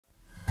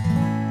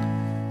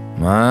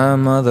My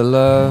mother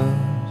loves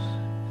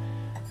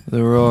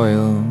the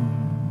royal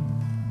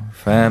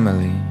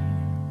family.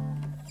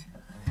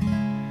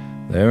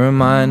 They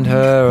remind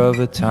her of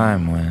a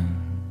time when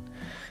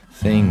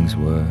things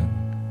were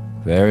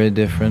very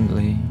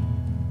differently.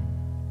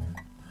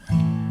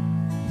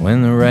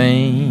 When the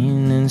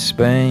rain in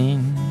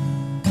Spain,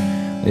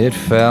 it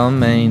fell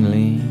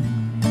mainly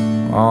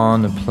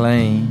on a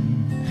plain,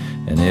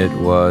 and it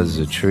was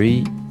a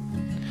treat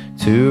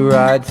to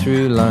ride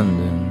through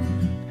London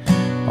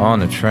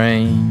on a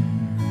train.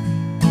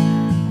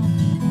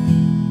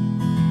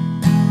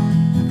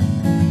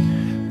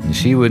 And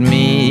she would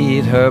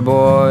meet her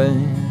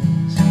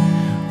boys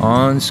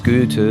on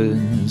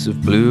scooters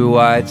of blue,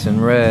 white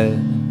and red,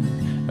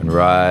 and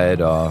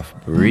ride off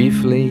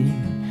briefly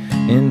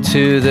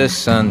into the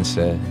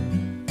sunset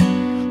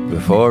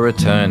before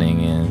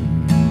returning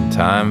in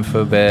time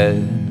for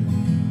bed.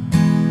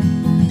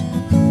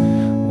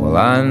 Well,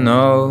 I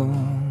know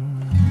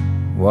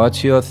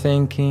what you're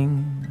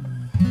thinking,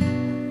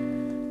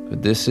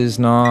 but this is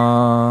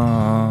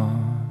not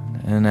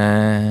an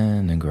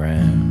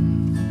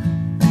anagram,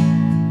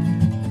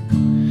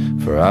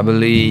 for I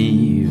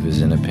believe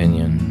is an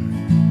opinion,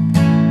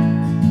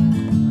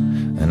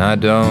 and I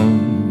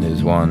don't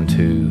is one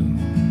too.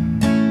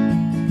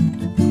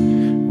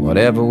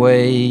 Whatever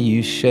way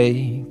you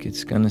shake,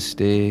 it's gonna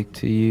stick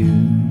to you.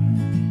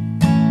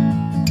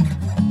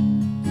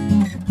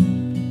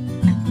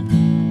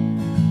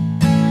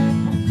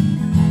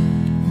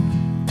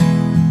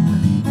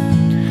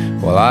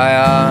 Well, I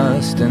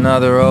asked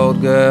another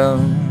old girl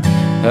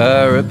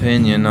her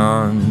opinion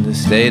on the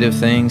state of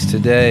things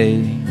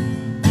today,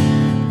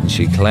 and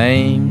she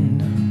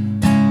claimed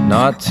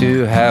not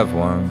to have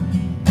one.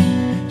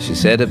 She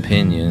said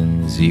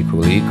opinions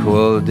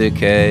equal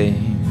decay,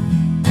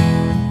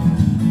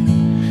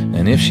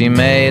 and if she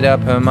made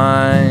up her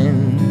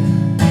mind,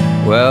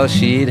 well,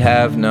 she'd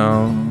have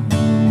no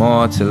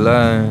more to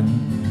learn.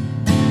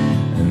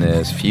 And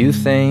there's few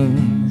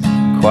things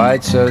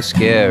quite so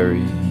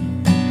scary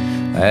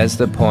as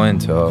the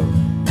point of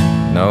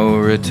no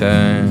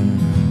return.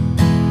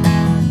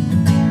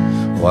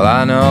 Well,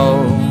 I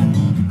know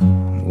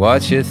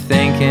what you're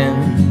thinking,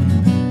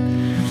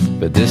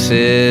 but this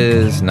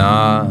is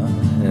not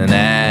an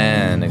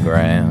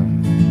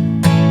anagram,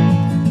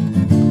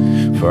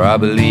 for I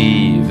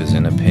believe is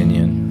an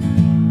opinion,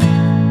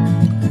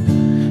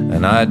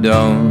 and I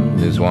don't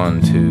is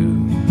one too.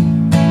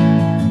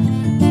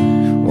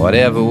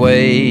 Whatever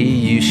way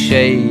you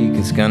shake,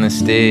 it's gonna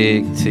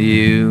stick to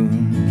you.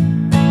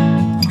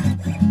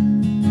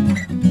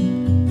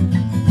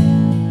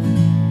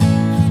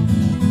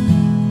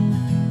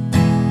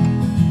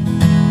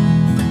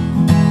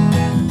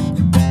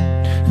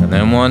 And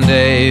then one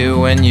day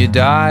when you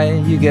die,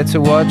 you get to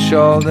watch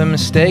all the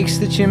mistakes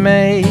that you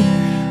made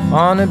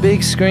on a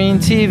big screen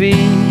TV.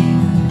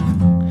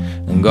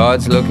 And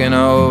God's looking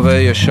over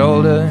your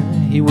shoulder,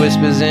 He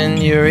whispers in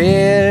your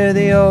ear,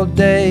 the old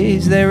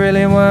days, they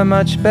really were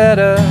much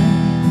better.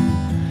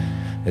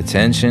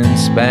 Attention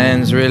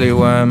spans really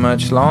were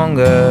much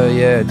longer,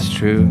 yeah, it's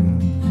true.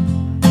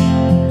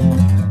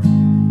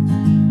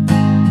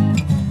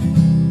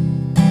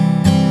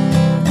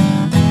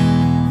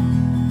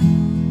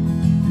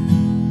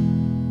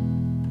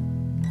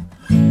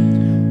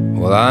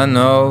 Well, I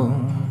know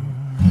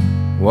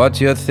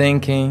what you're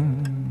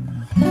thinking,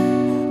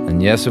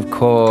 and yes, of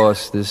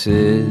course, this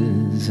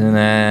is an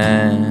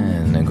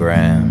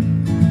anagram,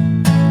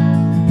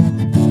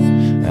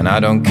 and I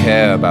don't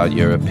care about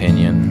your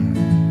opinion,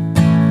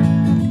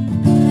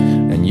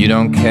 and you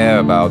don't care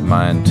about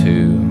mine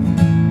too.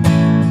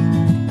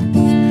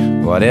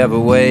 Whatever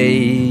way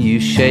you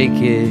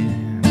shake it,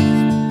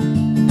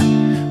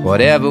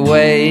 whatever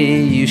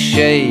way you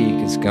shake,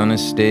 it's gonna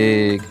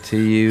stick to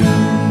you.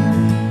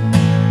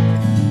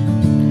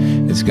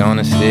 It's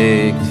gonna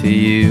stick to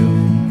you.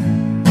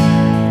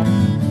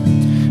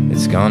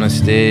 It's gonna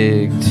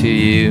stick to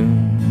you.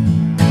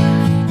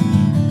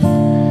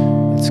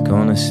 It's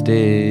gonna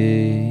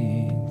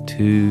stick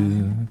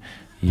to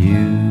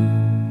you.